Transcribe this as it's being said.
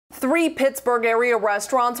3 Pittsburgh area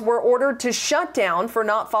restaurants were ordered to shut down for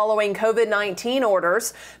not following COVID-19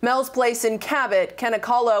 orders. Mel's Place in Cabot,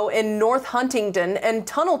 Kennicolo in North Huntington, and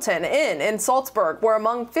Tunnelton Inn in Salzburg were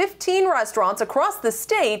among 15 restaurants across the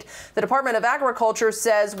state the Department of Agriculture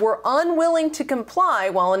says were unwilling to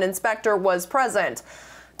comply while an inspector was present.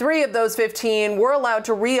 3 of those 15 were allowed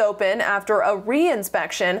to reopen after a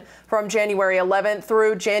re-inspection. From January 11th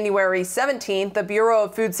through January 17th, the Bureau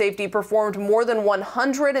of Food Safety performed more than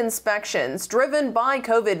 100 inspections driven by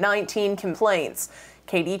COVID-19 complaints.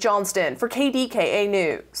 Katie Johnston for KDKA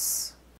News.